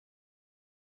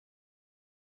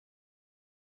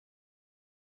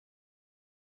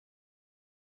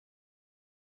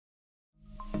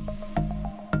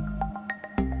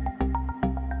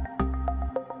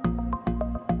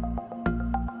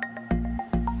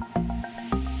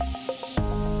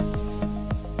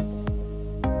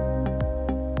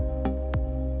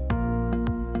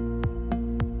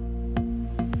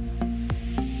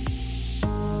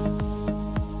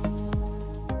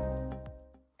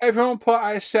everyone,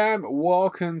 Plot ISM.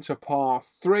 Welcome to part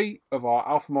 3 of our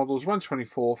Alpha Models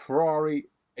 124 Ferrari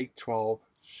 812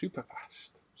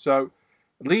 Superfast. So,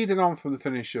 leading on from the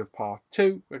finish of part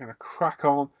 2, we're going to crack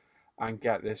on and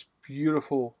get this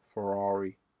beautiful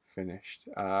Ferrari finished.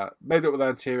 Made it with the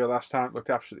interior last time, looked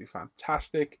absolutely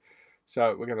fantastic.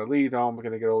 So, we're going to lead on, we're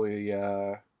going to get all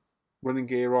the running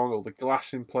gear on, all the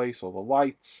glass in place, all the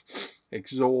lights,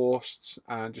 exhausts,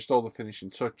 and just all the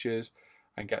finishing touches,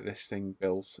 and get this thing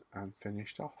built and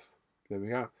finished off. There we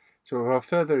go. So without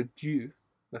further ado,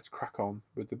 let's crack on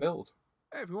with the build.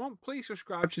 Hey everyone, please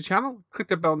subscribe to the channel, click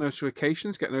the bell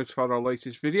notifications, get notified of our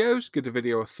latest videos, give the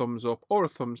video a thumbs up or a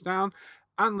thumbs down,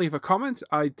 and leave a comment.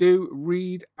 I do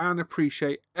read and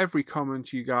appreciate every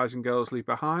comment you guys and girls leave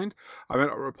behind. I may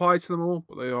not reply to them all,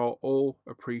 but they are all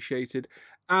appreciated.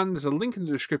 And there's a link in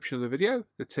the description of the video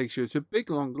that takes you to a big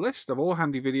long list of all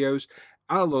handy videos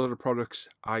and a lot of the products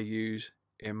I use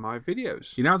in my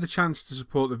videos. You now have the chance to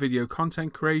support the video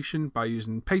content creation by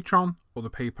using Patreon or the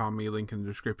PayPal me link in the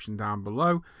description down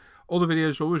below. All the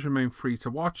videos will always remain free to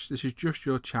watch. This is just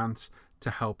your chance to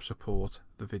help support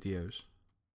the videos.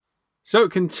 So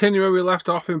continuing where we left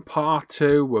off in part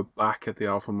 2, we're back at the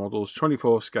Alpha Models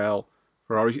 24 scale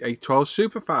Ferrari 812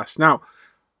 Superfast. Now,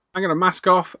 I'm going to mask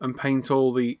off and paint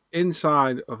all the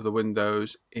inside of the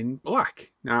windows in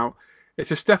black. Now, it's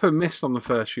a step I missed on the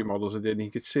first few models I did, and you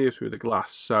could see it through the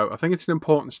glass. So I think it's an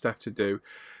important step to do.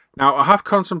 Now, I have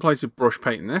contemplated brush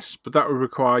painting this, but that would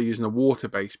require using a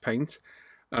water-based paint.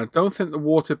 And I don't think the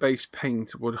water-based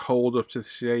paint would hold up to the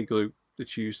CA glue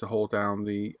that's used to hold down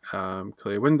the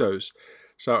clear windows.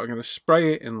 So I'm going to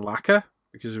spray it in lacquer,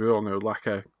 because we all know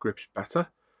lacquer grips better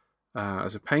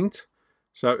as a paint.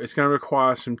 So it's going to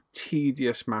require some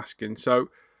tedious masking. So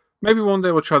maybe one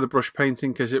day we'll try the brush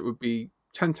painting, because it would be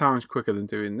 10 times quicker than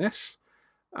doing this.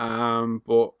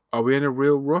 But are we in a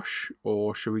real rush,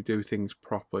 or should we do things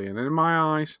properly? And in my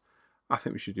eyes, I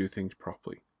think we should do things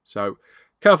properly. So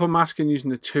careful masking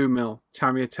using the 2mm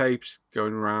Tamiya tapes,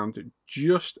 going around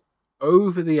just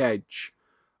over the edge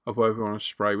of where we want to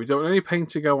spray. We don't want any paint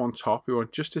to go on top. We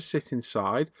want just to sit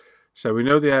inside. So we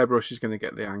know the airbrush is going to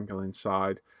get the angle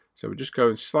inside. So we're just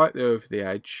going slightly over the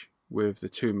edge with the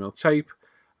 2mm tape.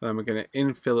 And then we're going to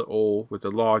infill it all with the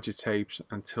larger tapes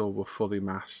until we're fully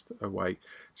masked away.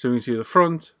 So we can do the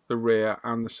front, the rear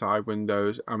and the side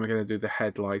windows, and we're going to do the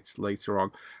headlights later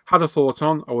on. Had a thought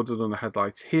on, I would have done the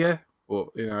headlights here, but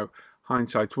you know,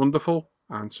 hindsight's wonderful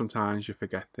and sometimes you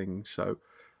forget things. So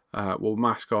we'll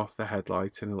mask off the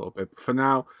headlights in a little bit. But for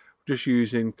now, we're just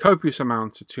using copious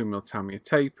amounts of 2mm Tamiya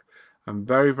tape and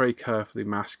very, very carefully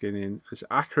masking in as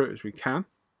accurate as we can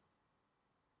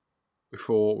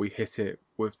before we hit it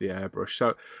with the airbrush.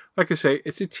 So, like I say,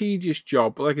 it's a tedious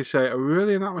job, but like I say, are we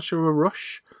really in that much of a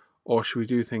rush, or should we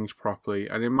do things properly?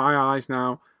 And in my eyes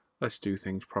now, let's do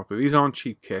things properly. These aren't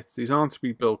cheap kits. These aren't to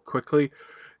be built quickly.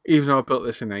 Even though I built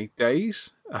this in 8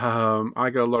 days, I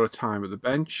got a lot of time at the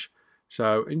bench.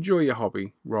 So enjoy your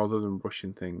hobby rather than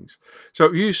rushing things.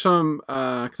 So use some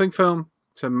cling film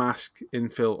to mask,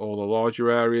 infill all the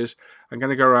larger areas. I'm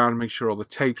going to go around and make sure all the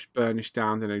tape's burnished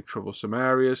down in any troublesome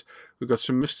areas. We've got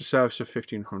some Mr. Servicer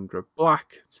 1500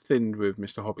 black. It's thinned with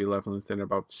Mr. Hobby level and thin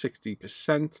about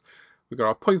 60%. We've got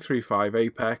our 0.35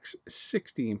 apex,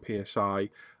 16 psi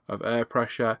of air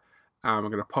pressure. And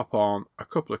we're going to pop on a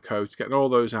couple of coats, getting all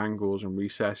those angles and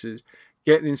recesses,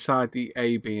 getting inside the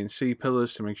A, B and C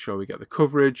pillars to make sure we get the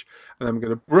coverage. And then we're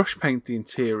going to brush paint the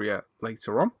interior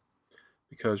later on,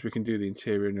 because we can do the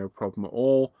interior no problem at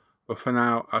all. But for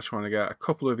now, I just want to get a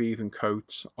couple of even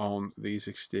coats on these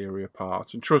exterior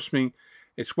parts. And trust me,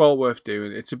 it's well worth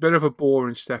doing. It's a bit of a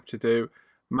boring step to do.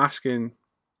 Masking,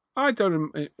 I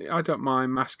don't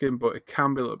mind masking, but it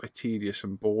can be a little bit tedious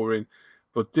and boring.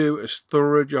 But do as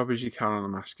thorough a job as you can on the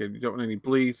masking. You don't want any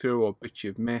bleed through or bits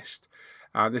you've missed.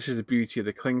 And this is the beauty of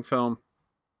the cling film.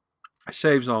 It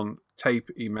saves on tape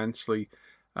immensely.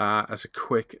 As a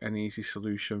quick and easy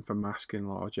solution for masking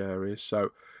large areas.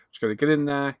 So just going to get in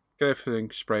there, get everything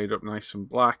sprayed up nice and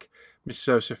black. Mr.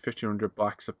 Sosa 1500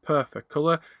 black's the perfect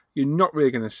colour. You're not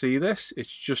really going to see this.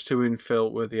 It's just to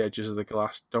infill where the edges of the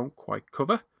glass don't quite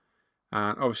cover.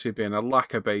 And obviously being a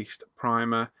lacquer based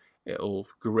primer, it'll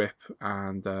grip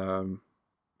and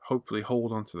hopefully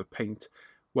hold onto the paint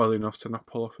well enough to not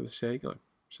pull off with the CA glue.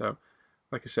 So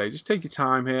like I say, just take your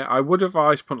time here. I would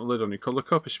advise putting a lid on your colour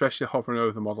cup, especially hovering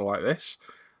over the model like this.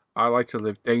 I like to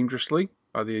live dangerously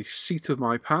by the seat of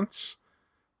my pants,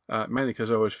 mainly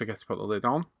because I always forget to put the lid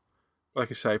on.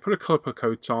 Like I say, put a colour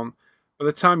coat on. By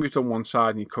the time you've done one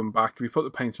side and you come back, if you put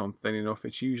the paint on thin enough,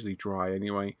 it's usually dry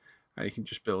anyway, and you can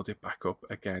just build it back up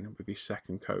again with your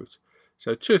second coat.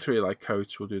 So 2 or 3 light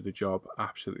coats will do the job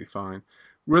absolutely fine.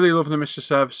 Really love the Mr.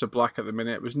 Surfacer Black at the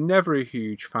minute. Was never a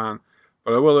huge fan,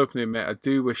 but I will openly admit I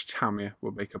do wish Tamiya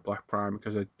would make a black primer,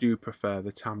 because I do prefer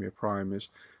the Tamiya primers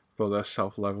for their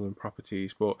self-leveling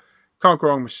properties. But can't go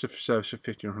wrong with Mr. Surfacer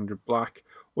 1500 Black,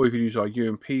 or you could use our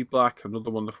UMP Black,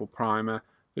 another wonderful primer.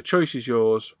 The choice is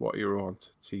yours, what you want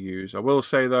to use. I will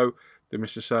say though, the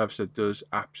Mr. Surfacer does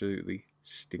absolutely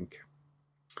stink.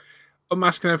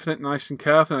 Unmasking everything nice and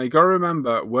careful. Now, you got to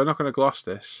remember, we're not going to gloss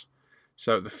this.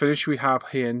 So the finish we have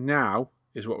here now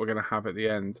is what we're going to have at the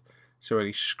end. So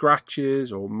any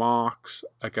scratches or marks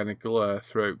are going to glare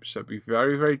through. So be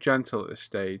very, very gentle at this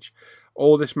stage.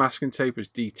 All this masking tape was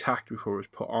detacked before it was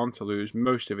put on to lose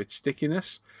most of its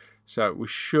stickiness. So we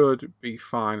should be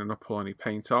fine and not pull any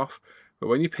paint off. But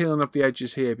when you're peeling up the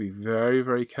edges here, be very,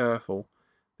 very careful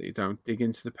that you don't dig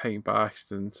into the paint by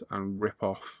accident and rip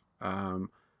off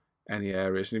any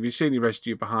areas. And if you see any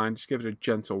residue behind, just give it a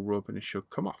gentle rub and it should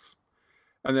come off.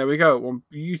 And there we go, one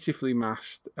beautifully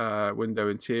masked window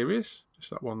interiors. Just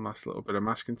that one last little bit of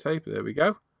masking tape. There we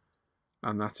go.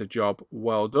 And that's a job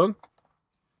well done.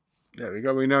 There we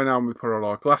go. We know now when we put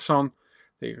our glass on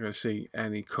that you're going to see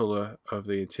any colour of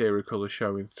the interior colour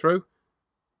showing through.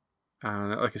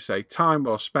 And like I say, time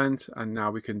well spent. And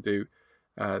now we can do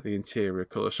the interior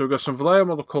colour. So we've got some Vallejo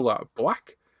model colour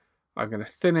black. I'm going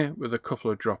to thin it with a couple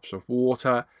of drops of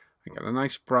water and get a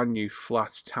nice brand new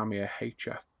flat Tamiya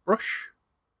HF brush.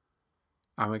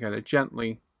 And we're going to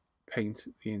gently paint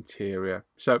the interior.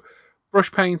 So brush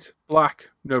paint, black,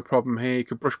 no problem here. You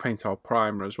could brush paint our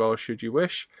primer as well, should you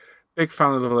wish. Big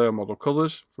fan of the Vallejo model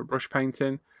colours for brush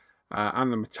painting.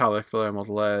 And the metallic Vallejo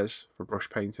model airs for brush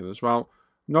painting as well.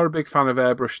 Not a big fan of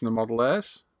airbrushing the model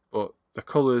airs, but the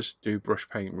colours do brush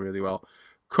paint really well.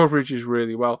 Coverage is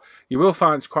really well. You will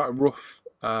find it's quite a rough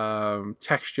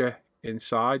texture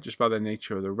inside, just by the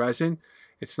nature of the resin.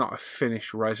 It's not a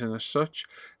finished resin as such.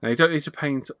 Now you don't need to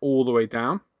paint all the way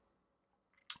down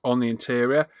on the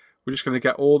interior. We're just going to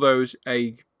get all those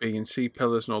A, B and C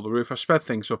pillars and all the roof. I've sped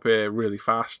things up here really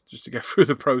fast just to get through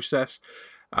the process.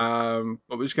 But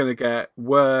we're just going to get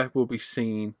where will be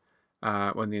seen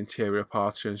when the interior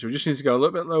parts are in. So we just need to go a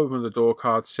little bit lower where the door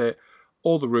cards sit.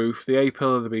 All the roof, the A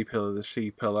pillar, the B pillar, the C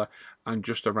pillar, and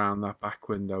just around that back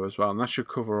window as well. And that should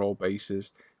cover all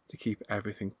bases to keep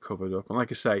everything covered up. And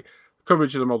like I say, the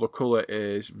coverage of the model colour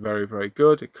is very, very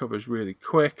good. It covers really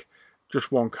quick.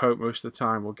 Just one coat most of the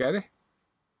time will get it.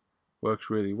 Works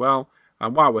really well.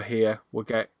 And while we're here, we'll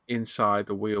get inside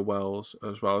the wheel wells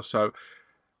as well. So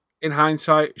in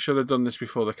hindsight, should have done this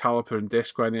before the caliper and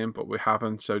disc went in, but we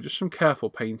haven't. So just some careful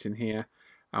painting here.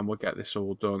 And we'll get this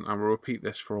all done, and we'll repeat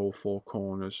this for all 4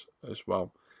 corners as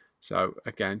well. So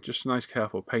again, just nice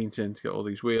careful painting to get all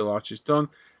these wheel arches done.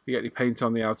 You get your paint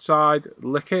on the outside,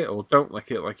 lick it or don't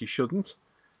lick it like you shouldn't,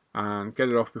 and get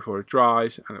it off before it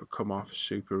dries, and it'll come off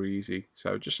super easy.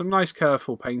 So just some nice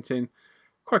careful painting.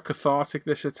 Quite cathartic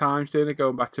this at times, doing it,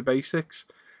 going back to basics.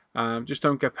 Just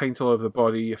don't get paint all over the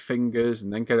body, your fingers,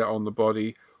 and then get it on the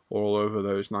body, all over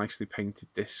those nicely painted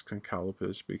discs and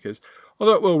calipers, because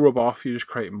although it will rub off, you're just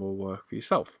creating more work for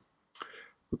yourself.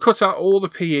 We cut out all the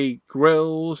PE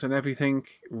grills and everything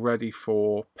ready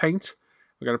for paint.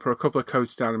 We're going to put a couple of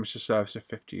coats down in Mr. Surfacer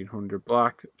 1500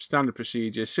 Black. Standard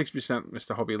procedure, 60%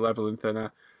 Mr. Hobby leveling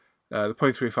thinner, the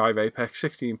 0.35 Apex,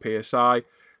 16 PSI,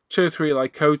 2 or 3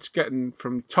 light coats, getting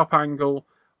from top angle,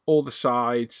 all the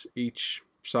sides, each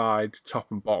side, top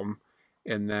and bottom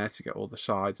in there to get all the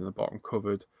sides and the bottom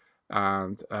covered.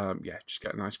 And yeah, just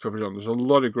get a nice coverage on. There's a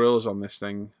lot of grills on this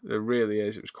thing. There really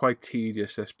is. It was quite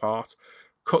tedious, this part.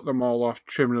 Cut them all off,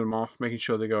 trimming them off, making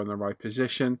sure they go in the right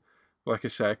position. Like I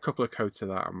say, a couple of coats of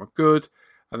that and we're good.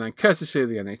 And then courtesy of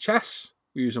the NHS,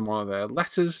 we're using one of their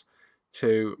letters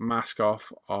to mask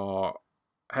off our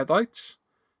headlights.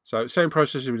 So same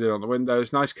process as we did on the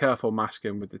windows. Nice careful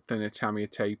masking with the thinner Tamiya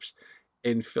tapes.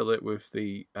 Infill it with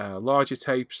the larger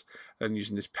tapes, and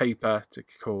using this paper to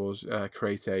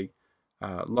create a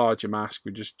larger mask.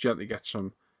 We just gently get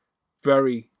some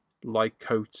very light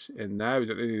coats in there. We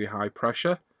don't need any high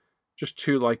pressure. Just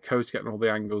 2 light coats, getting all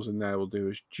the angles in there will do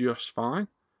us just fine.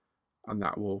 And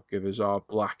that will give us our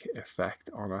black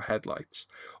effect on our headlights.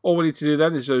 All we need to do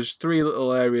then is those 3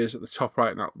 little areas at the top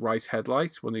right and that right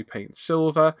headlight. We'll need paint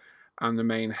silver, and the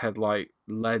main headlight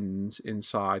lens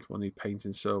inside we'll need paint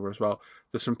in silver as well.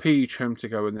 There's some PE trim to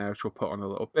go in there, which we'll put on a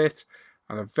little bit,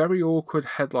 and a very awkward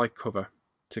headlight cover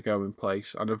to go in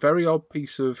place, and a very odd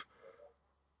piece of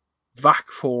vac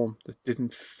form that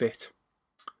didn't fit.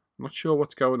 I'm not sure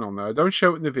what's going on there. I don't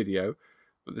show it in the video,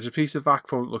 but there's a piece of vac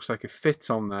form that looks like it fits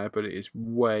on there, but it is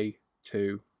way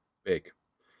too big.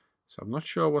 So I'm not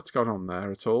sure what's gone on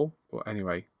there at all, but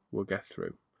anyway, we'll get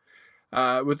through.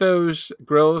 With those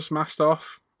grills masked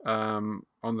off on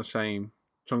the same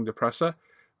tongue depressor,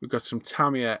 we've got some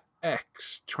Tamiya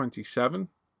X27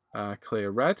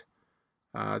 clear red.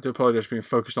 I do apologise for being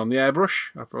focused on the airbrush.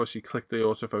 I've obviously clicked the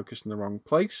autofocus in the wrong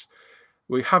place.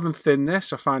 We haven't thinned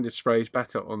this. I find it sprays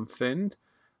better unthinned.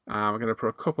 We're going to put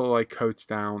a couple of light coats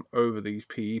down over these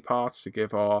PE parts to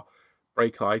give our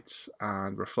brake lights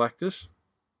and reflectors.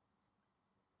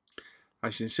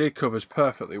 As you can see, it covers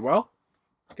perfectly well.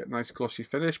 Get a nice glossy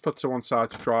finish, put to one side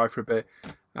to dry for a bit,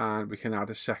 and we can add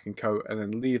a second coat and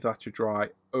then leave that to dry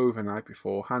overnight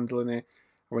before handling it.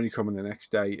 And when you come in the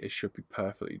next day, it should be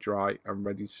perfectly dry and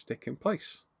ready to stick in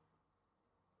place.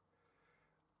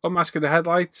 Unmasking the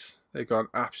headlights, they've gone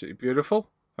absolutely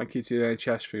beautiful. Thank you to the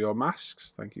NHS for your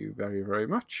masks. Thank you very, very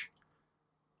much.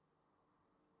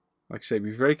 Like I say,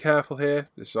 be very careful here.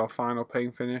 This is our final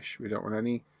paint finish. We don't want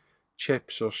any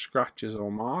chips or scratches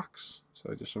or marks.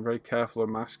 So just I'm very careful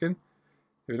unmasking.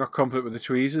 If you're not confident with the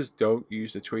tweezers, don't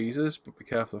use the tweezers, but be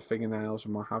careful of fingernails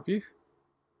and what have you.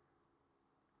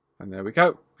 And there we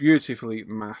go. Beautifully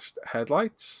masked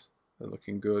headlights. They're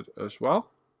looking good as well.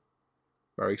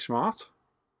 Very smart.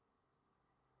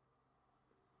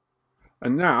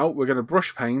 And now we're going to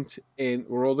brush paint in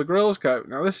where all the grills go.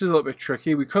 Now this is a little bit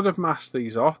tricky. We could have masked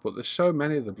these off, but there's so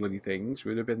many of the bloody things,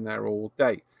 we'd have been there all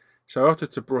day. So I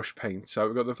opted to brush paint. So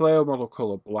we've got the Vallejo model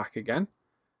colour black again.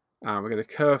 And we're going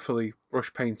to carefully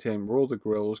brush paint in where all the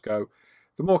grills go.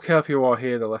 The more careful you are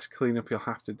here, the less cleanup you'll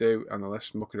have to do and the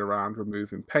less mucking around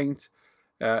removing paint.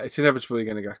 It's inevitably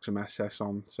going to get some SS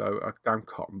on, so a damp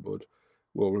cotton bud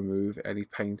will remove any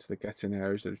paint that gets in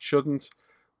areas that it shouldn't.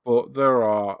 But there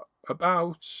are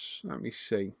about, let me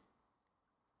see,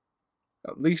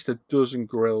 at least a dozen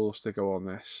grills to go on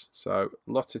this. So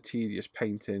lots of tedious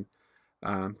painting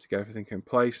to get everything in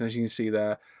place. And as you can see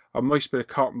there, a moist bit of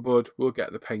cotton bud will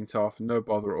get the paint off, no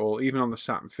bother at all. Even on the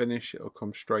satin finish, it'll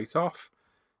come straight off.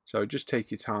 So just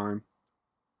take your time.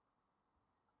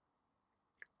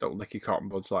 Don't lick your cotton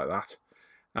buds like that.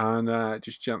 And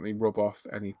just gently rub off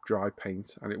any dry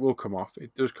paint and it will come off.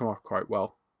 It does come off quite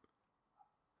well.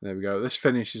 There we go. This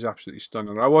finish is absolutely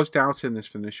stunning. I was doubting this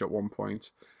finish at one point.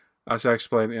 As I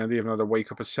explained, I even had to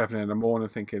wake up at 7 in the morning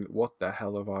thinking, what the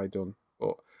hell have I done?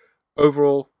 But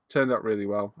overall, turned out really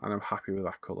well and I'm happy with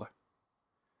that colour.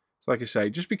 So like I say,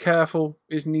 just be careful,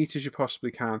 be as neat as you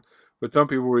possibly can, but don't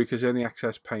be worried because any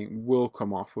excess paint will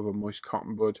come off with a moist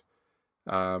cotton bud.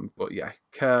 But yeah,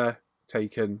 care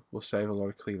taken will save a lot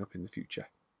of cleanup in the future.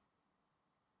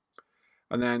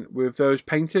 And then with those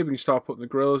painted, we can start putting the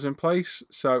grills in place.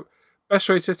 So best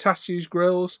way to attach these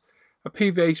grills, a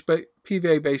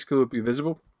PVA base glue would be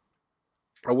visible.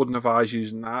 I wouldn't advise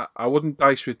using that. I wouldn't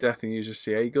dice with death and use a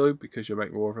CA glue because you'll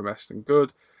make more of a mess than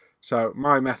good. So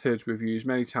my method we've used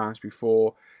many times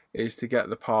before is to get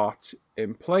the parts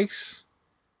in place,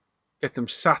 get them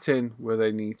sat in where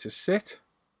they need to sit,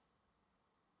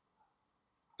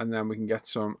 and then we can get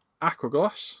some aqua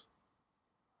gloss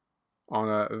on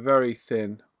a very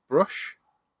thin brush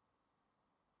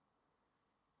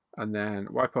and then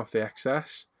wipe off the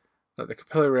excess. Let the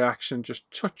capillary reaction just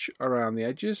touch around the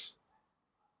edges.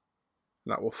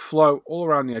 And that will flow all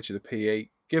around the edge of the PE.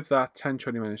 Give that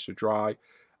 10-20 minutes to dry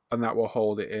and that will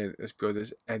hold it in as good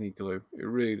as any glue. It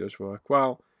really does work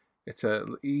well. It's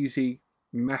an easy,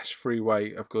 mess-free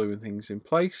way of gluing things in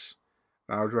place.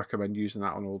 I would recommend using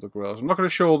that on all the grills. I'm not going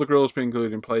to show all the grills being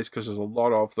glued in place because there's a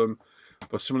lot of them,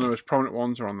 but some of the most prominent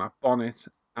ones are on that bonnet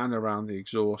and around the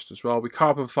exhaust as well. We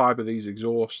carbon fibre these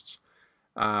exhausts,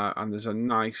 and there's a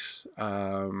nice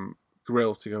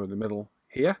grill to go in the middle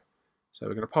here. So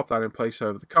we're going to pop that in place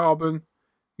over the carbon,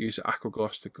 use aqua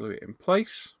gloss to glue it in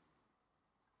place.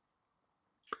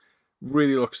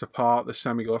 Really looks the part, the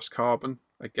semi-gloss carbon.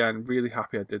 Again, really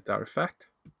happy I did that effect.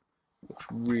 Looks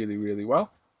really, really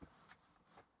well.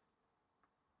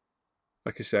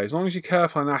 Like I say, as long as you're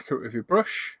careful and accurate with your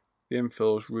brush, the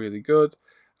infill is really good.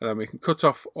 And then we can cut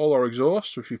off all our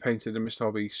exhausts, which we painted in Mr.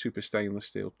 Hobby Super Stainless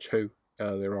Steel 2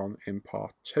 earlier on in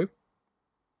part 2.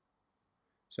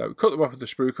 So we cut them off with the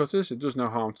sprue cutters. It does no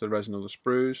harm to the resin or the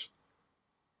sprues.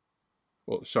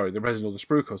 Well, sorry, the resin or the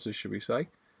sprue cutters, should we say.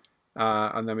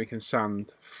 And then we can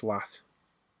sand flat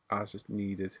as is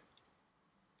needed.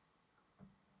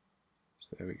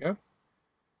 So there we go.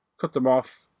 Cut them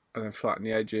off and then flatten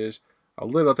the edges. A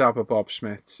little dab of Bob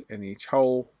Smith's in each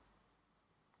hole.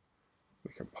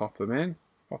 We can pop them in,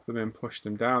 push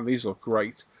them down. These look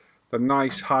great. The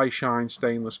nice high shine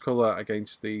stainless colour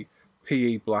against the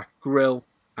PE black grille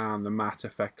and the matte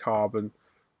effect carbon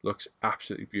looks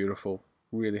absolutely beautiful.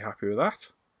 Really happy with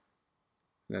that.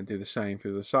 and then do the same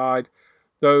through the side.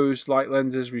 Those light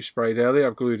lenses we sprayed earlier,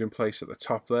 I've glued in place at the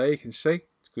top there. You can see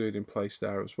it's glued in place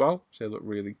there as well, so they look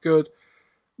really good.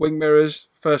 Wing mirrors,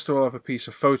 first of all, have a piece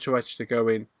of photo etch to go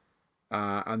in,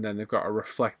 and then they've got a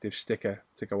reflective sticker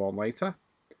to go on later.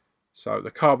 So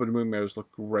the carbon wing mirrors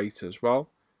look great as well.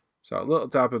 So a little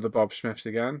dab of the Bob Smiths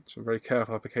again, some very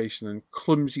careful application and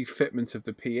clumsy fitment of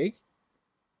the PE.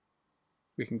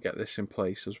 We can get this in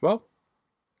place as well.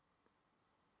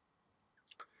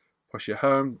 Push it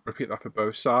home, repeat that for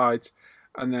both sides.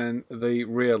 And then the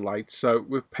rear lights. So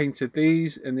we've painted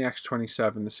these in the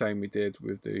X27 the same we did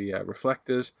with the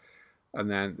reflectors. And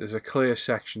then there's a clear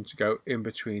section to go in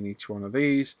between each one of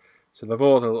these. So they've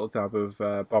all had a little dab of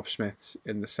Bob Smiths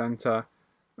in the centre.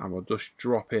 And we'll just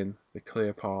drop in the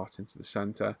clear part into the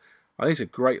centre. And these are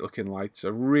great looking lights.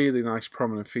 A really nice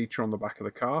prominent feature on the back of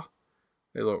the car.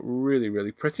 They look really,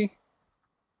 really pretty.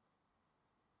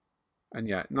 And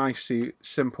yeah, nice,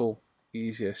 simple,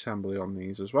 easy assembly on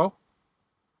these as well.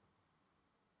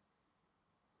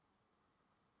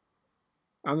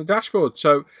 And the dashboard.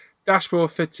 So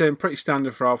dashboard fits in pretty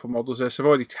standard for Alpha models this. I've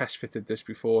already test fitted this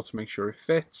before to make sure it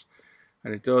fits.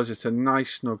 And it does. It's a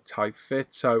nice, snug, tight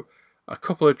fit. So a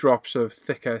couple of drops of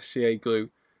thicker CA glue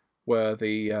where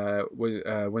the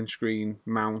windscreen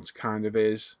mount kind of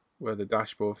is, where the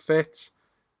dashboard fits.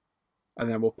 And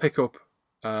then we'll pick up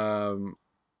the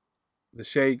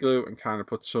CA glue and kind of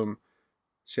put some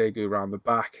CA glue around the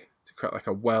back to create like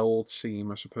a weld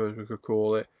seam, I suppose we could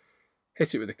call it.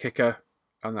 Hit it with a kicker,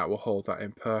 and that will hold that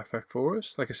in perfect for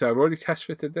us. Like I said, I've already test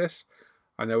fitted this.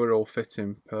 I know it all fits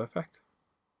in perfect.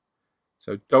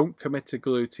 So don't commit to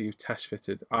glue till you've test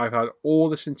fitted. I've had all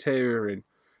this interior in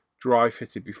dry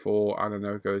fitted before, and I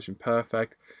know it goes in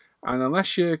perfect. And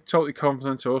unless you're totally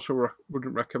confident, I also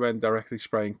wouldn't recommend directly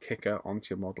spraying kicker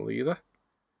onto your model either.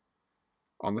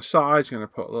 On the sides, I'm going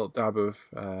to put a little dab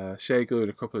of CA glue in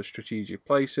a couple of strategic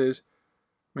places.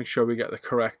 Make sure we get the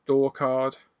correct door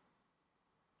card.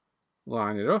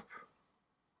 Line it up.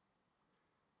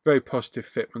 Very positive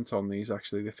fitment on these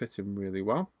actually, they fit in really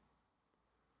well.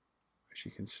 As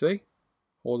you can see.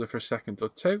 Hold it for a second or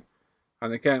two.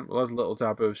 And again, we'll add a little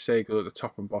dab of CA glue at the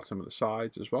top and bottom of the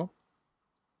sides as well.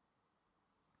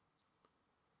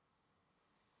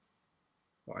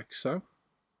 Like so.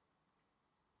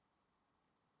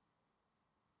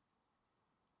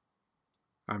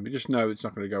 And we just know it's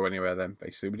not going to go anywhere then,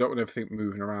 basically. We don't want everything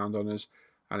moving around on us.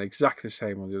 And exactly the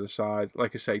same on the other side.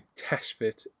 Like I say, test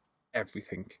fit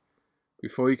everything.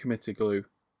 Before you commit to glue,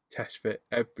 test fit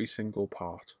every single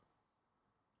part.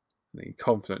 And then you're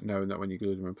confident knowing that when you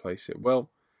glue them in place, it will.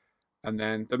 And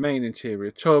then the main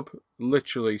interior tub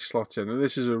literally slots in. And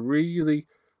this is a really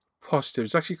positive,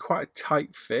 it's actually quite a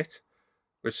tight fit.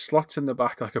 It slots in the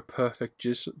back like a perfect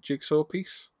jigsaw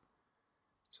piece.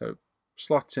 So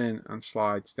slots in and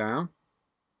slides down.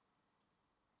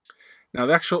 Now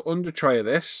the actual under tray of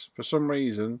this, for some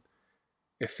reason,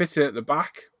 it fitted at the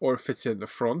back or it fitted at the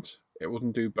front. It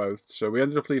wouldn't do both. So we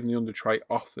ended up leaving the under tray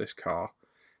off this car,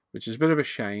 which is a bit of a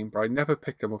shame, but I never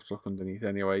picked them up to look underneath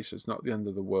anyway, so it's not the end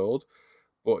of the world.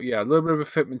 But yeah, a little bit of a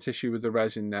fitment issue with the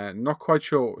resin there. Not quite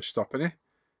sure what was stopping it,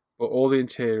 but all the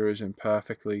interior is in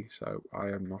perfectly, so I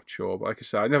am not sure. But like I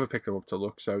said, I never picked them up to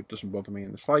look, so it doesn't bother me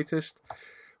in the slightest.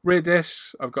 Rear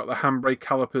discs, I've got the handbrake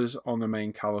calipers on the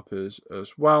main calipers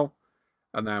as well.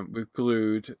 And then we've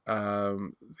glued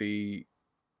we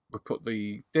put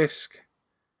the disc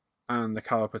and the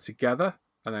caliper together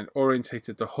and then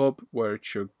orientated the hub where it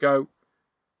should go.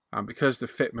 And because the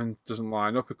fitment doesn't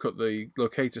line up, we cut the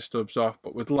locator stubs off,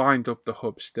 but we've lined up the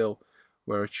hub still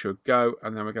where it should go.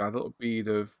 And then we're going to add a little bead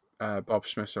of Bob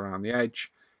Smiths around the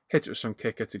edge, hit it with some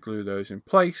kicker to glue those in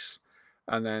place.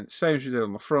 And then same as we did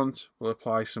on the front, we'll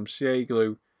apply some CA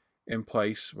glue in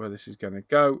place where this is going to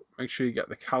go. Make sure you get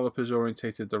the calipers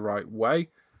orientated the right way.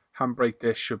 Handbrake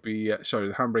disc should be, the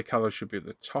handbrake caliper should be at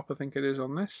the top, I think it is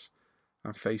on this,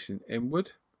 and facing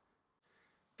inward.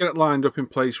 Get it lined up in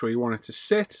place where you want it to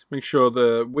sit. Make sure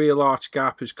the wheel arch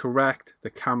gap is correct, the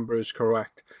camber is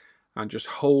correct, and just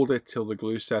hold it till the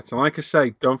glue sets. And like I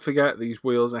say, don't forget these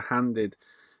wheels are handed,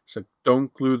 so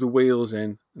don't glue the wheels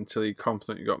in until you're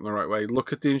confident you got them the right way.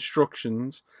 Look at the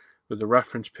instructions with the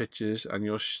reference pictures and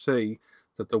you'll see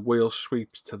that the wheel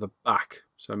sweeps to the back.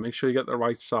 So make sure you get the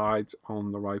right sides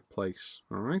on the right place.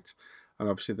 Alright, and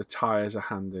obviously the tyres are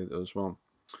handed as well.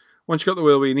 Once you've got the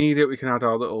wheel where you need it, we can add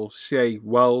our little CA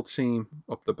weld seam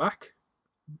up the back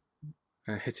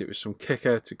and hit it with some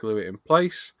kicker to glue it in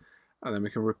place, and then we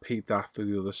can repeat that for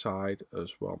the other side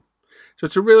as well. So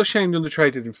it's a real shame the under tray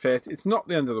didn't fit. It's not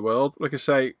the end of the world. Like I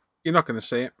say, you're not going to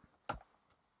see it.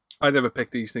 I never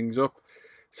pick these things up.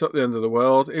 It's not the end of the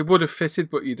world. It would have fitted,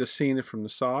 but you'd have seen it from the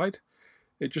side.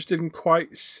 It just didn't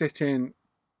quite sit in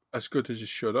as good as it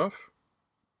should have.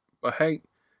 But hey,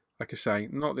 like I say,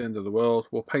 not the end of the world.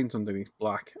 We'll paint underneath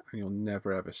black and you'll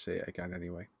never ever see it again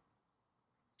anyway.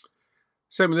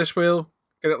 Same with this wheel.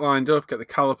 Get it lined up, get the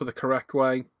caliper the correct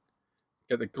way,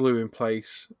 get the glue in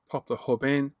place, pop the hub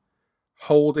in,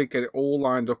 hold it, get it all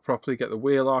lined up properly, get the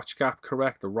wheel arch gap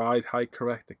correct, the ride height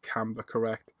correct, the camber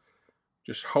correct.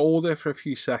 Just hold it for a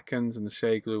few seconds and the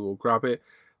shade glue will grab it.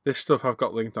 This stuff I've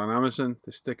got linked on Amazon.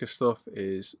 The sticker stuff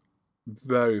is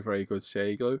very, very good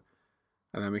shade glue.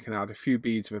 And then we can add a few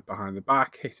beads of it behind the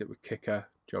back, hit it with kicker,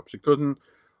 job's a good one.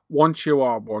 Once you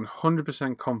are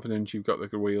 100% confident you've got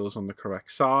the wheels on the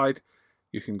correct side,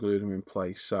 you can glue them in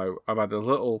place. So I've added a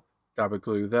little dab of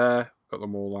glue there, got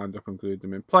them all lined up and glued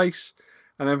them in place.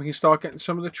 And then we can start getting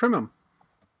some of the trim on.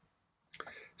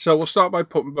 So we'll start by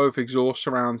putting both exhaust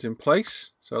surrounds in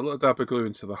place. So a little dab of glue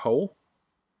into the hole.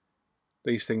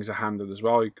 These things are handed as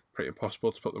well. It's pretty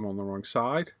impossible to put them on the wrong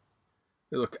side.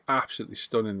 They look absolutely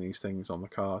stunning, these things on the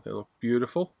car. They look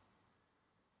beautiful.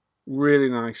 Really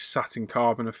nice satin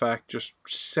carbon effect. Just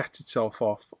set itself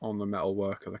off on the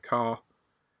metalwork of the car.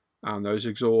 And those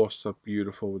exhausts are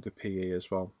beautiful with the PE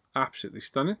as well. Absolutely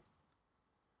stunning.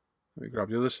 Let me grab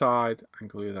the other side and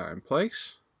glue that in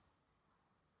place.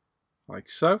 Like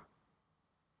so.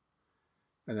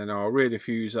 And then our rear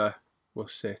diffuser will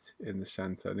sit in the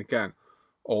centre. And again,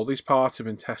 all these parts have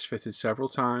been test fitted several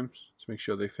times to make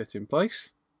sure they fit in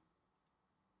place.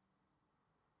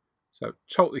 So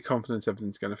totally confident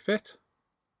everything's going to fit.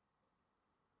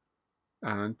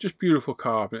 And just beautiful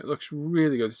carbon. It looks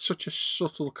really good. It's such a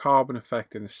subtle carbon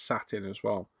effect in a satin as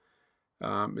well.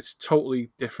 It's totally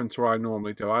different to what I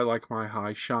normally do. I like my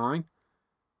high shine.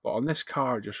 But on this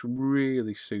car, it just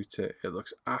really suits it. It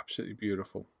looks absolutely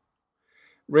beautiful.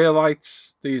 Rear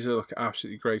lights, these look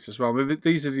absolutely great as well.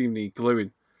 These didn't even need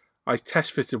gluing. I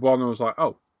test fitted one and was like,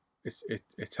 oh, it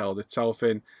held itself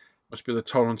in. Must be the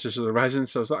tolerances of the resin.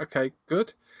 So I was like, okay,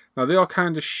 good. Now they are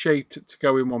kind of shaped to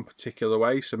go in one particular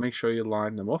way, so make sure you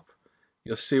line them up.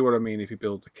 You'll see what I mean if you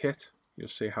build the kit. You'll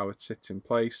see how it sits in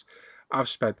place. I've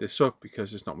sped this up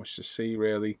because there's not much to see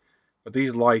really. But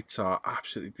these lights are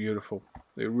absolutely beautiful.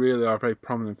 They really are a very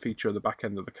prominent feature of the back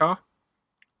end of the car.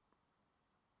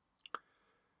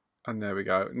 And there we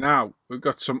go. Now, we've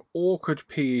got some awkward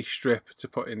PE strip to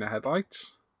put in the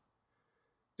headlights.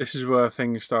 This is where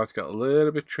things start to get a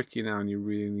little bit tricky now and you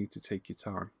really need to take your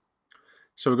time.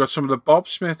 So we've got some of the Bob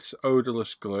Smith's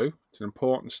odorless glue. It's an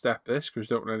important step this because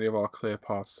we don't want any of our clear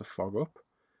parts to fog up.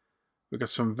 We've got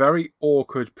some very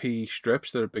awkward PE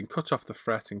strips that have been cut off the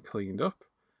fret and cleaned up.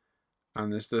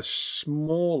 And there's the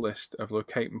smallest of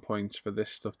locating points for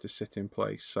this stuff to sit in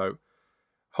place. So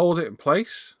hold it in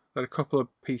place, let a couple of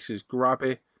pieces grab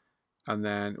it, and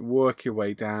then work your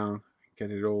way down,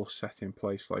 get it all set in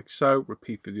place like so.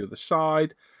 Repeat for the other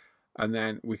side, and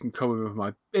then we can come in with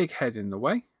my big head in the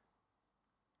way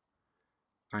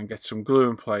and get some glue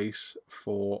in place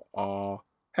for our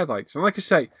headlights. And like I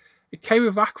say, it came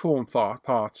with vacuum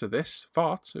parts for this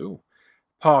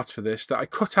that I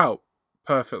cut out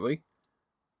perfectly.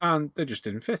 And they just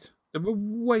didn't fit. They were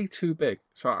way too big.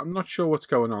 So I'm not sure what's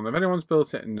going on. If anyone's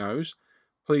built it and knows,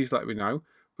 please let me know.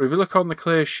 But if you look on the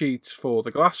clear sheets for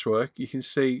the glasswork, you can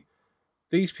see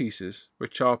these pieces,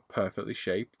 which are perfectly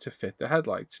shaped to fit the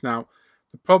headlights. Now,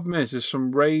 the problem is there's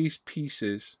some raised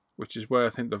pieces, which is where I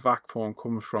think the vac form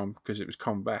comes from because it was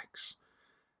convex.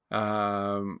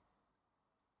 That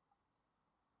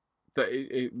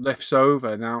it lifts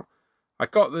over. Now, I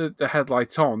got the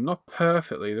headlights on, not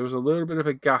perfectly. There was a little bit of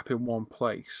a gap in one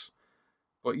place.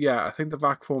 But yeah, I think the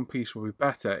vac form piece will be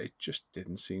better. It just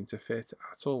didn't seem to fit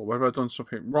at all. Whether I've done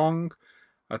something wrong,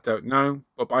 I don't know.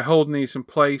 But by holding these in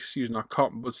place, using our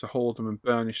cotton buds to hold them and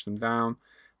burnish them down,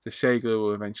 the shade glue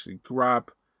will eventually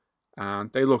grab.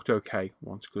 And they looked okay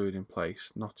once glued in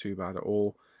place. Not too bad at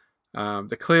all.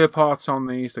 The clear parts on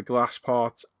these, the glass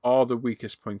parts, are the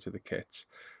weakest point of the kits.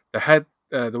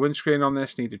 The windscreen on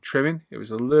this needed trimming. It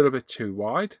was a little bit too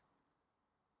wide.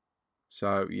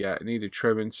 So yeah, it needed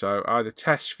trimming. So I had a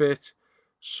test fit,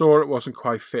 saw it wasn't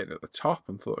quite fitting at the top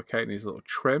and thought, okay, it needs a little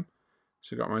trim.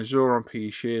 So I got my Zuron PE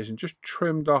shears and just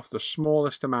trimmed off the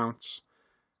smallest amounts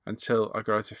until I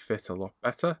got it to fit a lot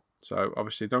better. So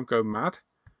obviously don't go mad.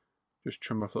 Just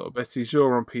trim off a little bit. These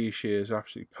Zuron PE shears are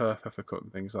absolutely perfect for cutting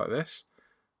things like this.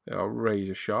 They are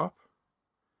razor sharp.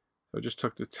 So I just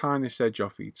took the tiniest edge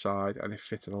off each side and it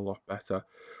fitted a lot better.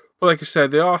 But like I said,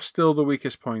 they are still the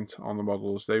weakest point on the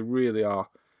models. They really are.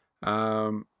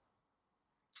 But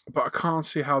I can't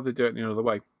see how they do it any other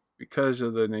way. Because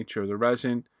of the nature of the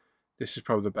resin, this is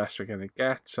probably the best we're going to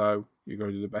get. So you've got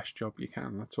to do the best job you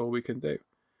can. That's all we can do.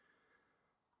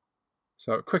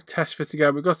 So a quick test fit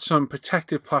again. We've got some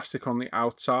protective plastic on the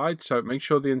outside, so make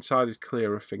sure the inside is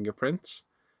clear of fingerprints.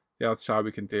 The outside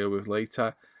we can deal with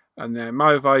later. And then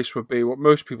my advice would be, what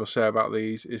most people say about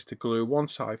these, is to glue one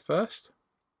side first.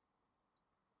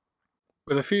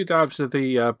 With a few dabs of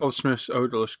the Bob Smith's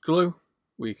odorless glue,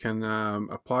 we can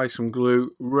apply some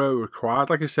glue where required.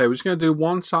 Like I say, we're just going to do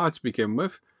one side to begin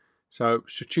with. So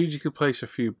strategically place a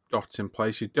few dots in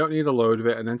place. You don't need a load of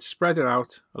it, and then spread it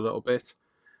out a little bit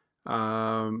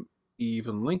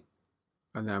evenly.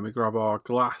 And then we grab our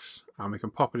glass and we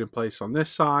can pop it in place on this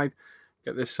side,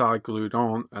 get this side glued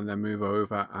on, and then move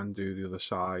over and do the other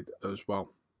side as well.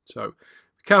 So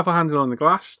be careful handling the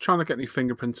glass, try not to get any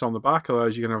fingerprints on the back,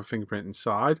 otherwise you're going to have a fingerprint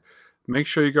inside. Make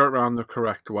sure you go around the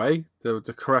correct way. The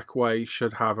correct way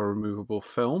should have a removable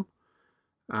film.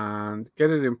 And get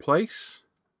it in place.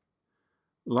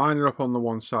 Line it up on the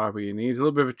one side where you need. There's a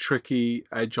little bit of a tricky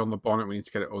edge on the bonnet, we need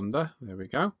to get it under. There we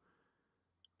go.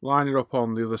 Line it up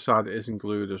on the other side that isn't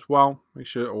glued as well. Make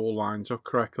sure it all lines up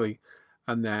correctly.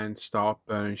 And then start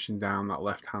burnishing down that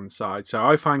left hand side. So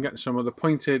I find getting some of the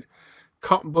pointed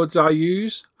cotton buds I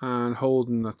use and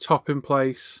holding the top in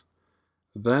place,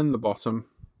 then the bottom,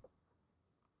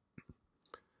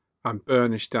 and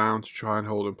burnish down to try and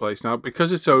hold in place. Now,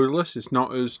 because it's odorless, it's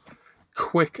not as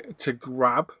quick to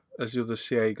grab as the other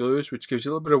CA glues, which gives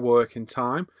you a little bit of working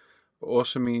time, but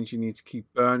also means you need to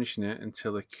keep burnishing it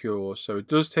until it cures. So it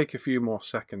does take a few more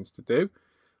seconds to do,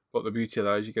 but the beauty of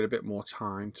that is you get a bit more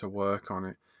time to work on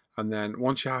it. And then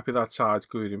once you're happy that side's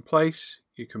glued in place,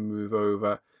 you can move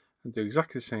over and do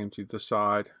exactly the same to the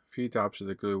side. A few dabs of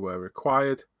the glue where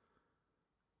required,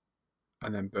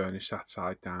 and then burnish that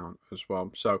side down as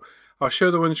well. So I'll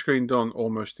show the windscreen done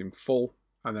almost in full,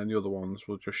 and then the other ones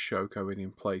will just show going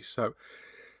in place. So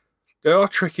they are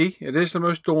tricky. It is the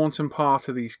most daunting part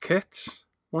of these kits.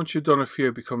 Once you've done a few,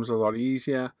 it becomes a lot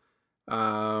easier.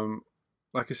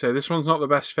 Like I say, this one's not the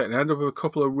best fit, and I end up with a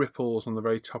couple of ripples on the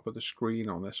very top of the screen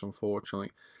on this,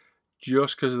 unfortunately,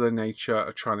 just because of the nature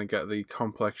of trying to get the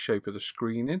complex shape of the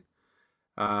screen in.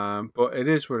 But it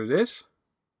is what it is.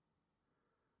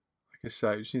 Like I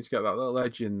say, we just need to get that little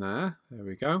edge in there. There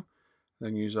we go.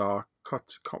 Then use our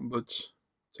cotton buds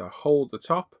to hold the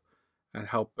top and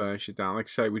help burnish it down. Like I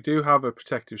say, we do have a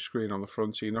protective screen on the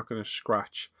front, so you're not going to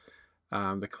scratch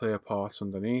the clear parts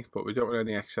underneath, but we don't want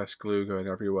any excess glue going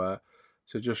everywhere.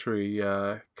 So just really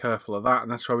careful of that,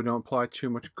 and that's why we don't apply too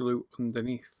much glue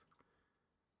underneath.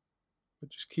 But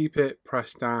just keep it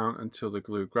pressed down until the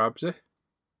glue grabs it.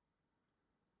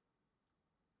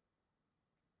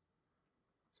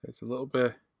 So it's a little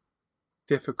bit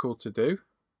difficult to do,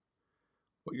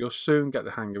 but you'll soon get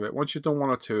the hang of it. Once you've done one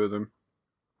or two of them,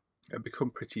 it'll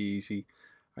become pretty easy,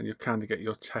 and you'll kind of get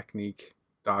your technique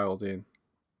dialed in,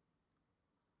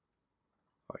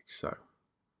 like so.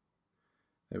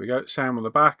 There we go, same on the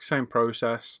back, same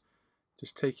process.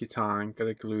 Just take your time, get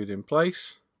it glued in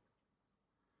place.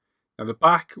 Now the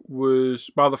back was,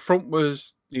 while the front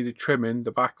was needed trimming,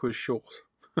 the back was short.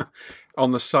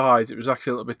 On the sides, it was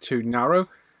actually a little bit too narrow.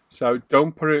 So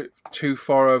don't put it too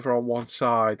far over on one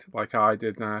side like I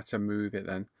did, and I had to move it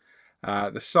then.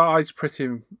 The sides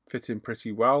fitting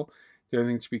pretty well. The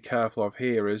only thing to be careful of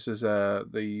here is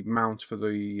the mount for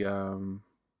the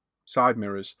side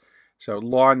mirrors. So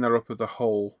line that up with the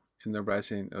hole in the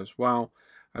resin as well.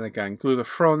 And again, glue the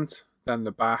front, then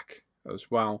the back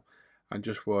as well, and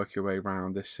just work your way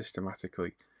around this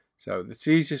systematically. So that's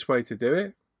the easiest way to do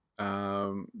it.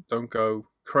 Don't go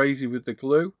crazy with the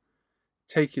glue.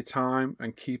 Take your time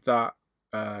and keep that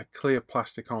clear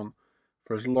plastic on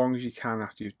for as long as you can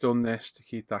after you've done this to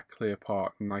keep that clear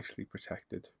part nicely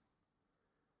protected.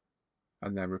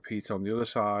 And then repeat on the other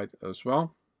side as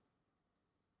well.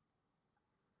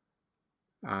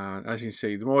 And as you can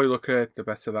see, the more you look at it, the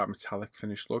better that metallic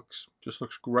finish looks. Just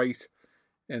looks great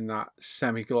in that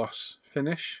semi-gloss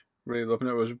finish. Really loving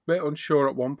it. I was a bit unsure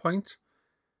at one point,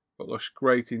 but looks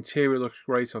great. The interior looks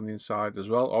great on the inside as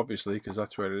well, obviously, because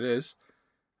that's where it is.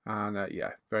 And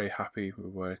yeah, very happy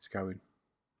with where it's going.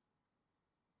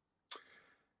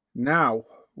 Now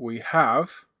we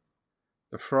have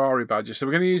the Ferrari badges. So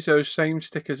we're going to use those same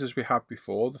stickers as we had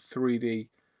before, the 3D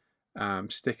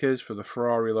stickers for the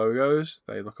Ferrari logos.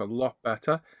 They look a lot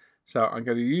better. So I'm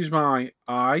going to use my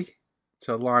eye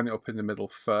to line it up in the middle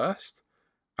first.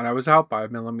 And I was out by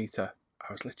 1 millimeter.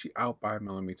 I was literally out by 1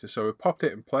 millimeter. So we popped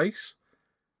it in place.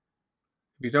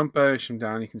 If you don't burnish them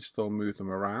down, you can still move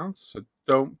them around. So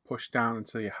don't push down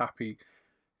until you're happy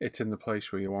it's in the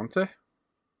place where you want it.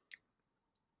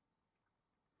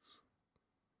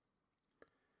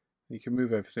 You can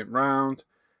move everything around.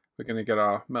 we're going to get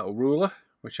our metal ruler,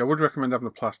 which I would recommend having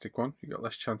a plastic one. You've got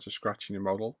less chance of scratching your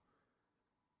model.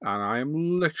 And I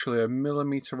am literally a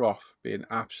millimetre off being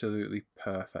absolutely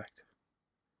perfect.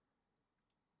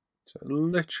 So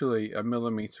literally a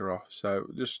millimetre off. So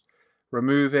just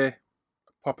remove it,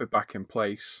 pop it back in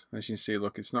place. As you can see,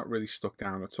 look, it's not really stuck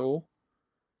down at all.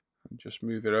 And just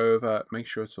move it over, make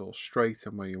sure it's all straight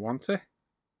and where you want it.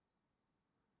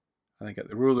 And then get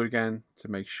the ruler again to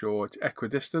make sure it's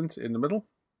equidistant in the middle.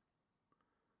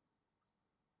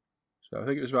 So I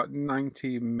think it was about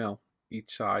 90 mil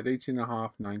each side,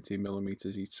 18.5, 90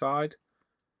 millimeters each side.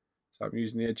 So I'm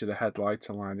using the edge of the headlight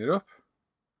to line it up.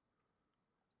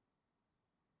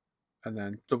 And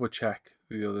then double check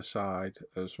the other side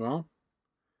as well.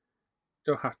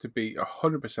 Don't have to be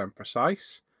 100%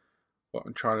 precise, but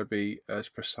I'm trying to be as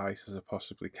precise as I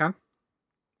possibly can.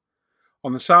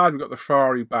 On the side, we've got the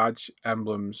Ferrari badge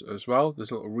emblems as well.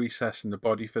 There's a little recess in the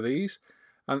body for these.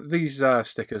 And these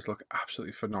stickers look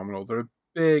absolutely phenomenal. They're a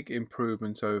big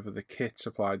improvement over the kit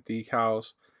supplied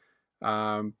decals.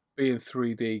 Being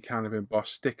 3D kind of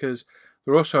embossed stickers.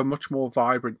 They're also a much more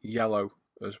vibrant yellow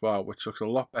as well, which looks a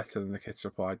lot better than the kit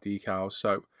supplied decals.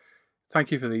 So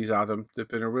thank you for these, Adam. They've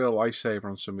been a real lifesaver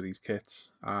on some of these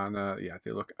kits. And yeah,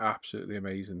 they look absolutely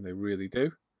amazing. They really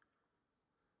do.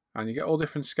 And you get all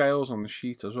different scales on the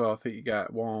sheet as well. I think you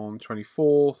get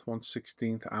 1/24th,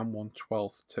 1/16th, and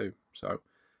 1/12th too. So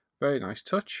very nice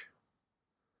touch.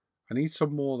 I need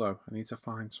some more though. I need to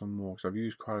find some more because I've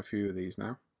used quite a few of these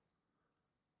now.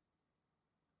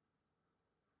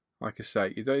 Like I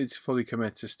say, you don't need to fully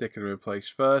commit to sticking them in place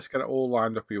first. Get it all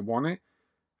lined up where you want it.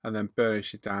 And then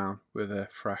burnish it down with a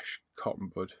fresh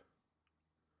cotton bud.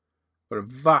 But a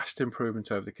vast improvement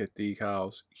over the kit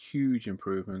decals. Huge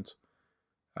improvement.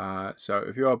 So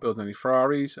if you are building any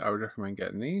Ferraris, I would recommend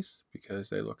getting these because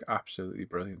they look absolutely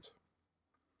brilliant.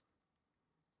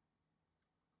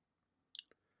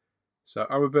 So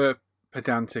I'm a bit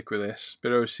pedantic with this, a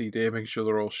bit OCD, making sure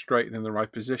they're all straight and in the right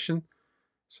position.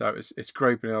 So it's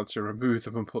great being able to remove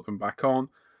them and put them back on.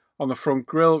 On the front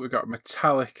grille, we've got a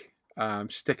metallic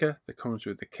sticker that comes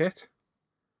with the kit.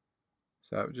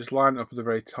 So just line it up at the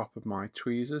very top of my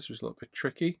tweezers, which is a little bit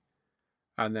tricky.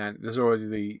 And then there's already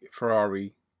the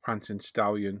Ferrari Prancing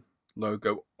Stallion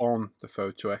logo on the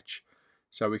photo etch,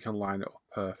 so we can line it up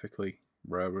perfectly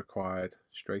where required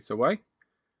straight away.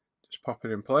 Just pop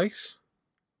it in place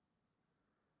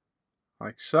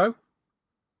like so,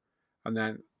 and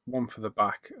then one for the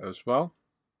back as well.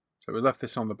 So we left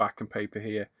this on the backing paper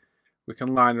here. We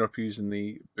can line it up using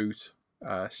the boot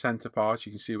center part.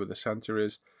 You can see where the center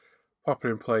is. Pop it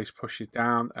in place, push it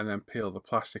down, and then peel the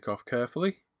plastic off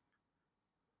carefully.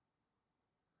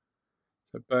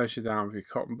 So burnish it down with your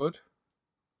cotton bud.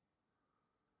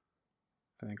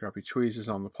 And then grab your tweezers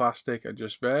on the plastic and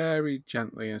just very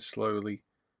gently and slowly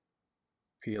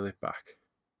peel it back.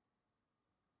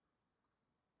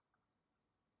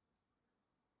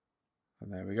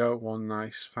 And there we go, one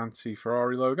nice fancy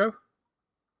Ferrari logo.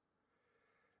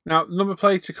 Now, number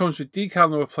plates, it comes with decal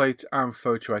number plates and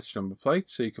photo etched number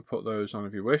plates, so you can put those on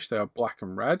if you wish. They are black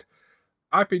and red.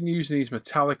 I've been using these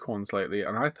metallic ones lately,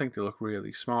 and I think they look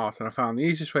really smart. And I found the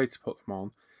easiest way to put them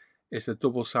on is the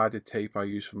double-sided tape I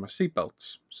use for my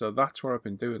seatbelts. So that's what I've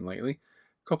been doing lately.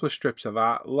 A couple of strips of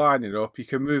that, line it up. You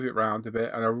can move it around a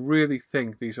bit, and I really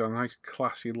think these are a nice,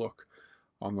 classy look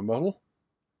on the model.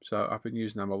 So I've been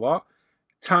using them a lot.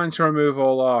 Time to remove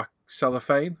all our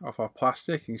cellophane off our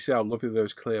plastic. You can see how lovely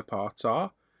those clear parts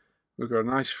are. We've got a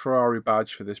nice Ferrari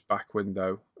badge for this back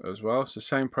window as well. So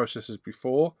same process as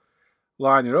before.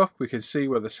 Line it up. We can see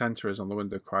where the center is on the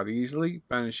window quite easily.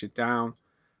 Burnish it down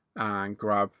and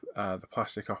grab the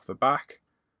plastic off the back.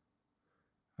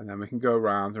 And then we can go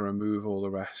around and remove all the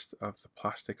rest of the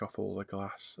plastic off all the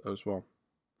glass as well.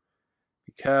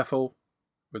 Be careful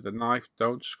with the knife.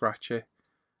 Don't scratch it.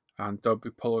 And don't be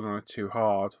pulling on it too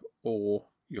hard or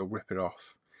you'll rip it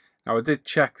off. Now I did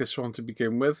check this one to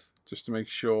begin with just to make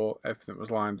sure everything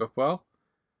was lined up well.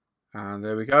 And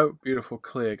there we go, beautiful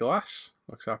clear glass,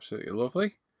 looks absolutely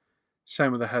lovely.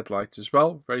 Same with the headlights as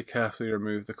well, very carefully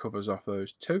remove the covers off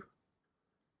those too.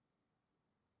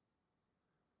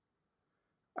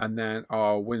 And then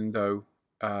our window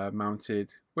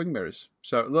mounted wing mirrors.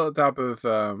 So a little dab of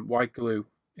white glue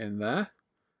in there.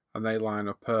 And they line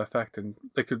up perfect, and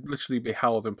they could literally be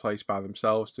held in place by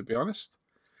themselves, to be honest.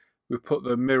 We put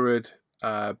the mirrored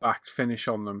backed finish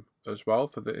on them as well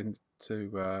for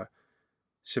to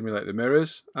simulate the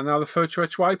mirrors. And now the photo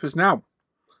etch wipers. Now,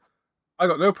 I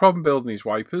got no problem building these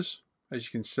wipers. As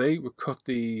you can see, we've cut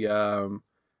the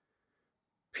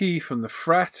P from the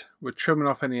fret. We're trimming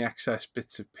off any excess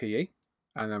bits of PE.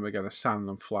 and then we're going to sand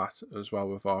them flat as well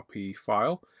with our PE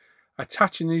file.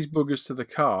 Attaching these buggers to the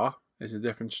car is a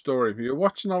different story. If you were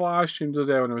watching a live stream the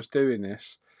other day when I was doing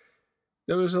this,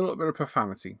 there was a little bit of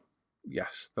profanity.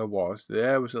 Yes, there was. The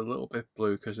air was a little bit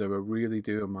blue because they were really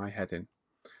doing my head in.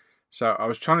 So I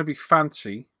was trying to be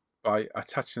fancy by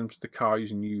attaching them to the car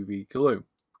using UV glue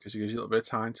because it gives you a little bit of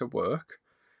time to work.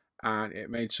 And it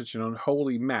made such an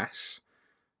unholy mess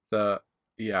that,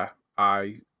 yeah,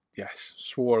 I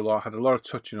swore a lot. Had a lot of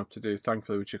touching up to do,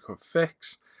 thankfully, which I could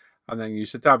fix. And then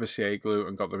used a dab of CA glue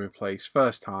and got them in place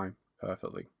first time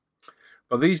perfectly.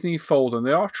 But these need folding.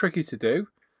 They are tricky to do.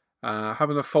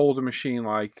 Having a folder machine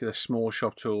like the Small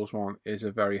Shop Tools one is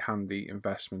a very handy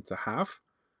investment to have.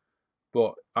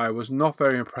 But I was not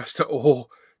very impressed at all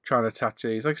trying to attach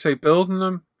these. Like I say, building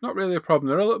them, not really a problem.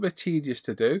 They're a little bit tedious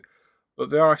to do, but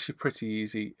they are actually pretty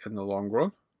easy in the long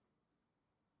run.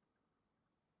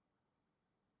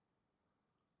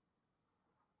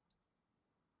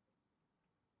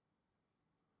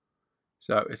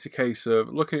 So it's a case of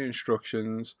looking at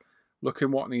instructions,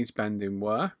 looking what needs bending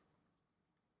where,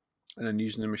 and then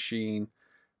using the machine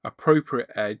appropriate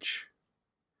edge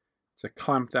to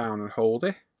clamp down and hold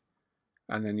it,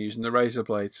 and then using the razor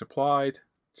blade supplied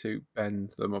to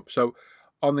bend them up. So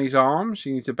on these arms,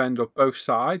 you need to bend up both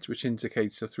sides, which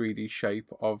indicates the 3D shape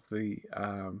of the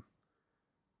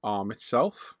arm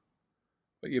itself.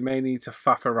 But you may need to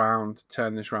faff around,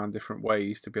 turn this around different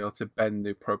ways to be able to bend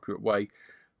the appropriate way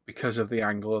because of the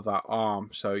angle of that arm.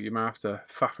 So you might have to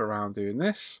faff around doing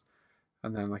this.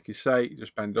 And then, like you say, you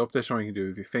just bend up. This one you can do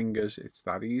with your fingers. It's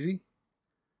that easy.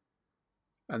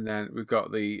 And then we've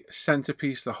got the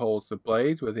centerpiece that holds the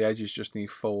blade, where the edges just need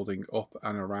folding up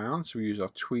and around. So we use our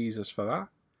tweezers for that.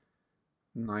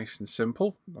 Nice and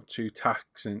simple, not too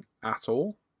taxing at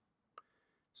all.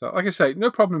 So, like I say,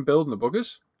 no problem building the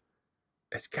buggers.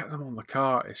 It's getting them on the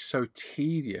car is so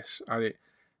tedious, and it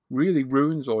really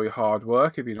ruins all your hard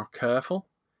work if you're not careful.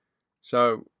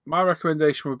 So my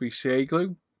recommendation would be CA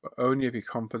glue, but only if you're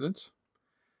confident.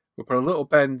 We'll put a little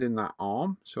bend in that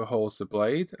arm so it holds the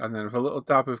blade, and then with a little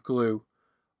dab of glue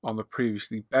on the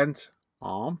previously bent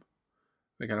arm,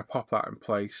 we're going to pop that in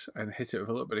place and hit it with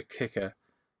a little bit of kicker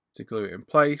to glue it in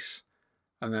place.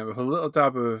 And then with a little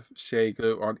dab of CA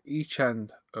glue on each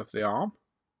end of the arm,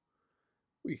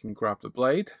 we can grab the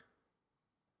blade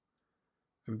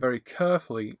and very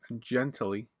carefully and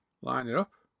gently line it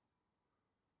up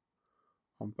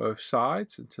on both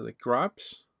sides until it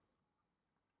grabs.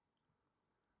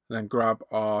 And then grab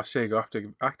our CA glue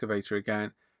activator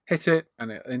again, hit it,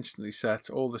 and it instantly sets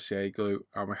all the CA glue,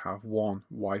 and we have one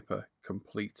wiper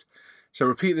complete. So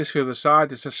repeat this for the other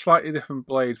side. It's a slightly different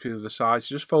blade for the other side,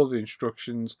 so just follow the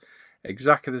instructions.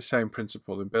 Exactly the same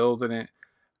principle in building it.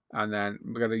 And then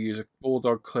we're going to use a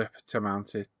bulldog clip to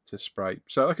mount it to spray.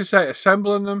 So like I say,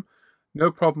 assembling them,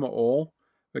 no problem at all.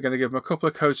 We're going to give them a couple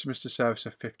of coats of Mr. Service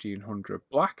of 1500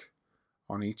 black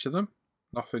on each of them.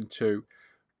 Nothing too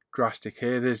drastic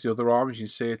here. There's the other arm. As you can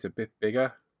see, it's a bit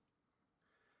bigger.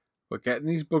 But getting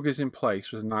these buggers in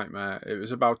place was a nightmare. It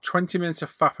was about 20 minutes of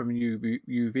faff from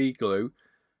UV glue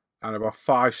and about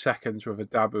 5 seconds with a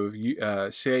dab of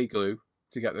CA glue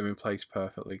to get them in place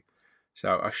perfectly.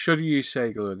 So I should have used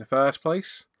CA glue in the first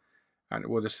place, and it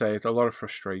would have saved a lot of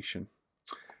frustration.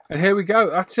 And here we go.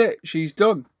 That's it. She's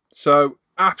done. So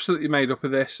absolutely made up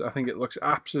of this. I think it looks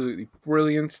absolutely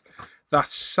brilliant. That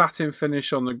satin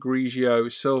finish on the Grigio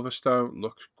Silverstone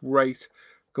looks great.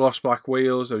 Gloss black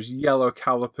wheels, those yellow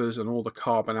calipers, and all the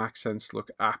carbon accents look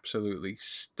absolutely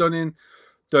stunning.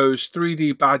 Those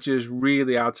 3D badges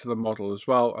really add to the model as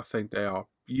well. I think they are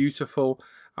beautiful,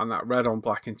 and that red on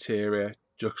black interior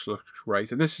just looks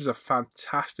great. And this is a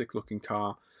fantastic looking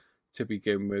car to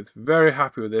begin with. Very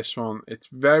happy with this one. It's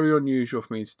very unusual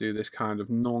for me to do this kind of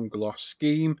non-gloss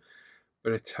scheme,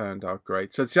 but it turned out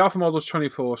great. So it's the Alpha Models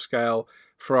 24 scale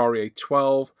Ferrari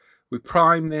 812. We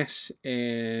primed this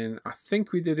in, I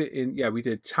think we did it in, yeah, we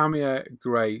did Tamiya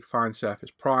Grey Fine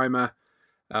Surface Primer.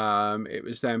 It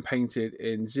was then painted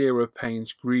in Zero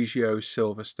Paint's Grigio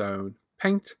Silverstone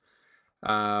paint.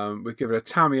 We give it a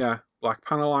Tamiya Black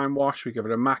Panel Line wash. We give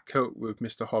it a matte coat with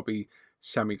Mr. Hobby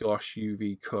Semi-Gloss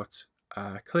UV Cut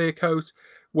clear coat.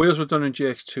 Wheels were done in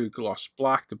GX2 Gloss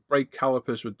Black. The brake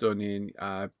calipers were done in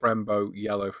Brembo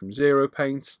Yellow from Zero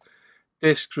Paints.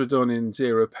 Discs were done in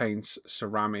Zero Paint's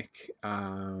ceramic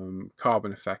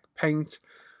carbon effect paint.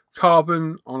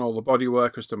 Carbon on all the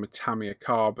bodywork was done with Tamiya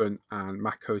Carbon and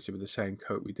matte coated with the same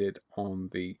coat we did on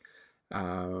the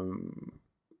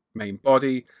main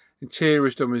body. Interior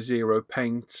is done with Zero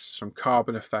Paint, some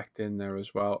carbon effect in there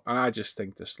as well. And I just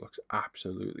think this looks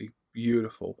absolutely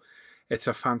beautiful. It's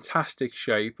a fantastic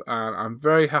shape, and I'm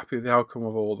very happy with the outcome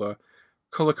of all the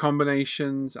colour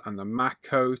combinations and the matte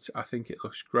coat. I think it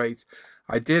looks great.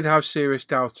 I did have serious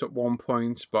doubts at one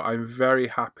point, but I'm very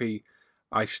happy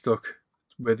I stuck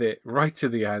with it right to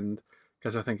the end,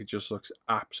 because I think it just looks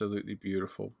absolutely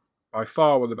beautiful. By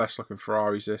far one of the best looking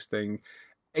Ferraris, this thing.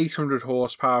 800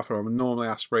 horsepower from a normally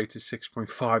aspirated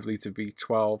 6.5 litre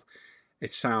V12.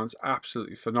 It sounds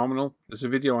absolutely phenomenal. There's a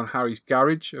video on Harry's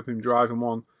garage of him driving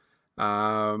one,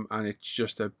 and it's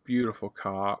just a beautiful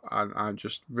car, and I'm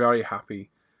just very happy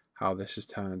how this has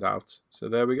turned out. So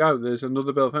there we go. There's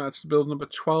another build. I think that's build number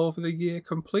 12 of the year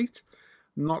complete.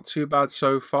 Not too bad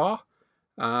so far.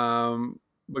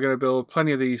 We're going to build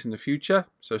plenty of these in the future,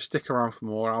 so stick around for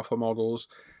more alpha models.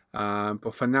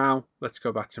 But for now, let's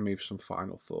go back to me for some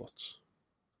final thoughts.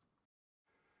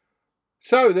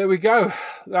 So there we go.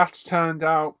 That's turned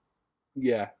out,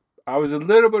 yeah. I was a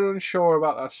little bit unsure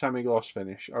about that semi-gloss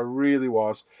finish. I really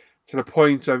was, to the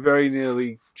point I very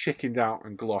nearly chickened out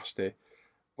and glossed it.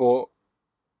 But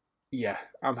yeah,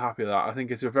 I'm happy with that. I think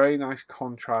it's a very nice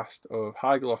contrast of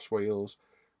high gloss wheels,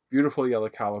 beautiful yellow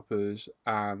calipers,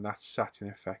 and that satin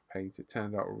effect paint. It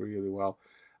turned out really well.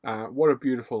 What a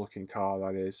beautiful looking car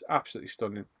that is. Absolutely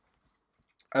stunning.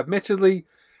 Admittedly,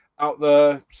 out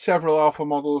the several alpha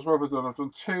models, what have I done? I've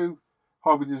done 2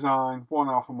 hobby design, 1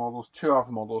 alpha models, 2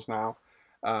 alpha models now.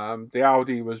 The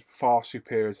Audi was far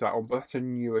superior to that one, but that's a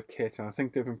newer kit, and I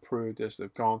think they've improved as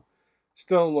they've gone.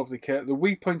 Still a lovely kit. The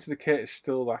weak point of the kit is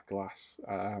still that glass.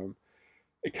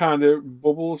 It kind of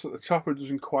bubbles at the top, it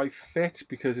doesn't quite fit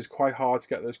because it's quite hard to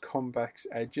get those convex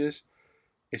edges.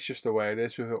 It's just the way it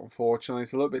is with it, unfortunately.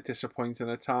 It's a little bit disappointing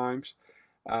at times.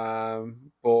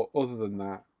 But other than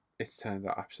that, it's turned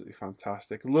out absolutely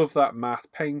fantastic. Love that matte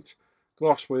paint,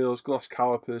 gloss wheels, gloss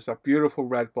calipers, that beautiful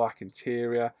red-black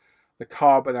interior. The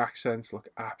carbon accents look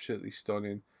absolutely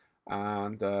stunning.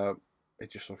 And it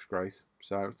just looks great.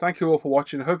 So thank you all for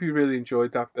watching. I hope you really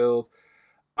enjoyed that build.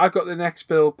 I've got the next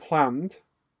build planned.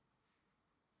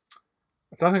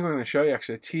 I don't think I'm going to show you,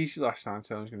 actually. I teased you last time,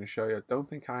 so I was going to show you. I don't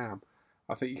think I am.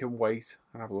 I think you can wait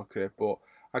and have a look at it. But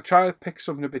I try to pick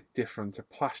something a bit different, a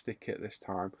plastic kit this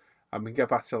time. And we can get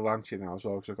back to the Lancia now as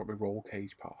well, because I've got my roll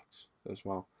cage parts as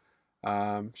well.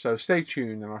 So stay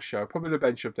tuned and I'll show probably the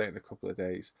bench update in a couple of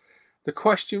days. The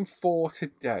question for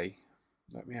today,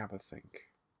 let me have a think.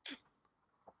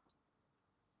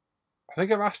 I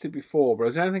think I've asked it before, but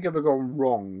has anything ever gone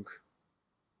wrong?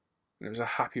 And it was a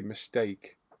happy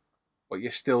mistake, but you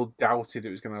still doubted it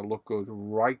was going to look good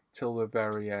right till the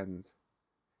very end.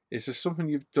 Is there something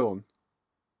you've done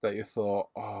that you thought,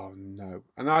 oh no?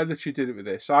 And I literally did it with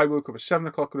this. I woke up at 7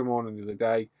 o'clock in the morning the other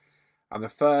day, and the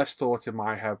first thought in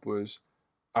my head was,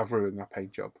 I've ruined that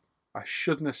paint job. I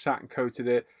shouldn't have sat and coated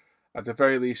it. At the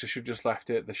very least, I should have just left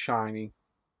it the shiny,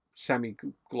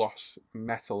 semi-gloss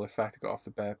metal effect I got off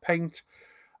the bare paint.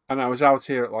 And I was out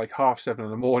here at like 7:30 in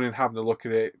the morning having a look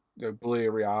at it,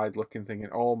 bleary-eyed looking, thinking,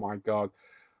 oh my God,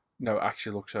 no, it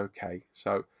actually looks okay.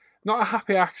 So, not a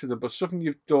happy accident, but something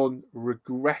you've done,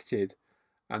 regretted,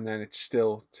 and then it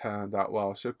still turned out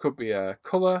well. So it could be a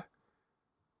colour,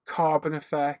 carbon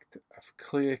effect, a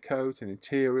clear coat, an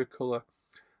interior colour.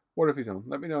 What have you done?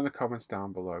 Let me know in the comments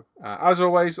down below. As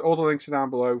always, all the links are down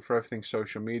below for everything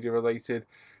social media related.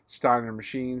 Steiner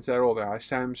Machines there, all the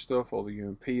ISM stuff, all the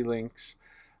UMP links.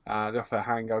 The Off Air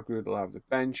Hangout group will have the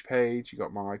bench page. You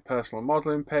got my personal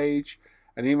modelling page,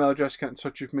 an email address to get in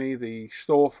touch with me, the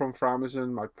storefront for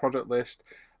Amazon, my product list,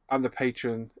 and the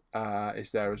Patreon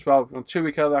is there as well. On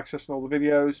 2-week early access on all the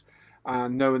videos,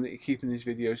 and knowing that you're keeping these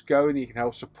videos going, you can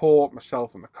help support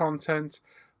myself and the content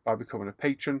by becoming a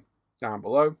patron down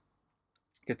below.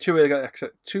 Get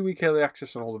 2-week early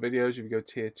access on all the videos if you go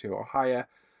tier 2 or higher,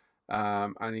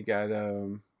 and you get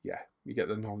you get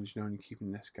the knowledge knowing you're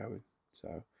keeping this going.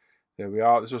 So there we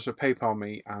are. There's also a PayPal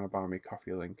me and a Buy Me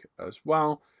Coffee link as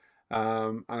well.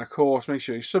 And of course, make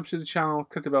sure you sub to the channel,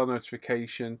 click the bell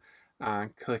notification,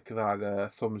 and click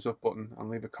that thumbs up button and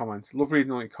leave a comment. Love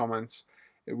reading all your comments.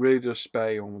 It really does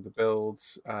spur you on with the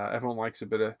builds. Everyone likes a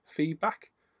bit of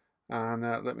feedback, and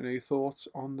let me know your thoughts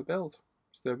on the build.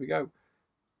 So there we go.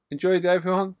 Enjoy your day,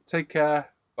 everyone. Take care.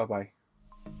 Bye-bye.